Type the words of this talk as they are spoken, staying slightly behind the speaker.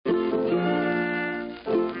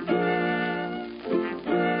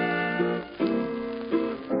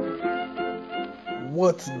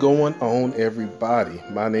What's going on, everybody?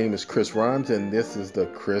 My name is Chris Rhymes, and this is the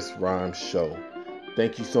Chris Rhymes Show.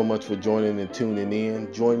 Thank you so much for joining and tuning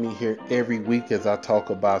in. Join me here every week as I talk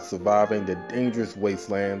about surviving the dangerous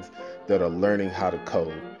wastelands that are learning how to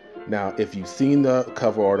code. Now, if you've seen the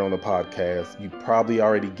cover art on the podcast, you probably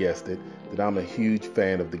already guessed it, that I'm a huge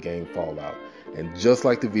fan of the game Fallout. And just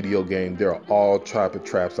like the video game, there are all type of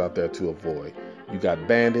traps out there to avoid. You got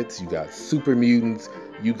bandits, you got super mutants,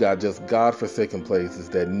 you got just godforsaken places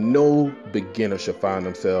that no beginner should find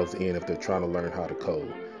themselves in if they're trying to learn how to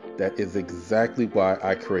code. That is exactly why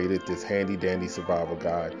I created this handy dandy survival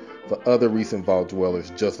guide for other recent vault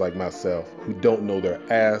dwellers just like myself who don't know their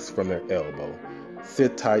ass from their elbow.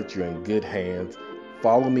 Sit tight, you're in good hands.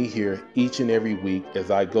 Follow me here each and every week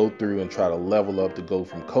as I go through and try to level up to go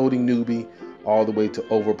from coding newbie all the way to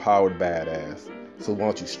overpowered badass. So why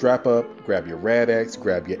don't you strap up, grab your rad axe,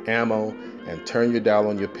 grab your ammo, and turn your dial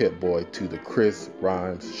on your Pit Boy to the Chris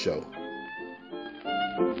Rhymes Show.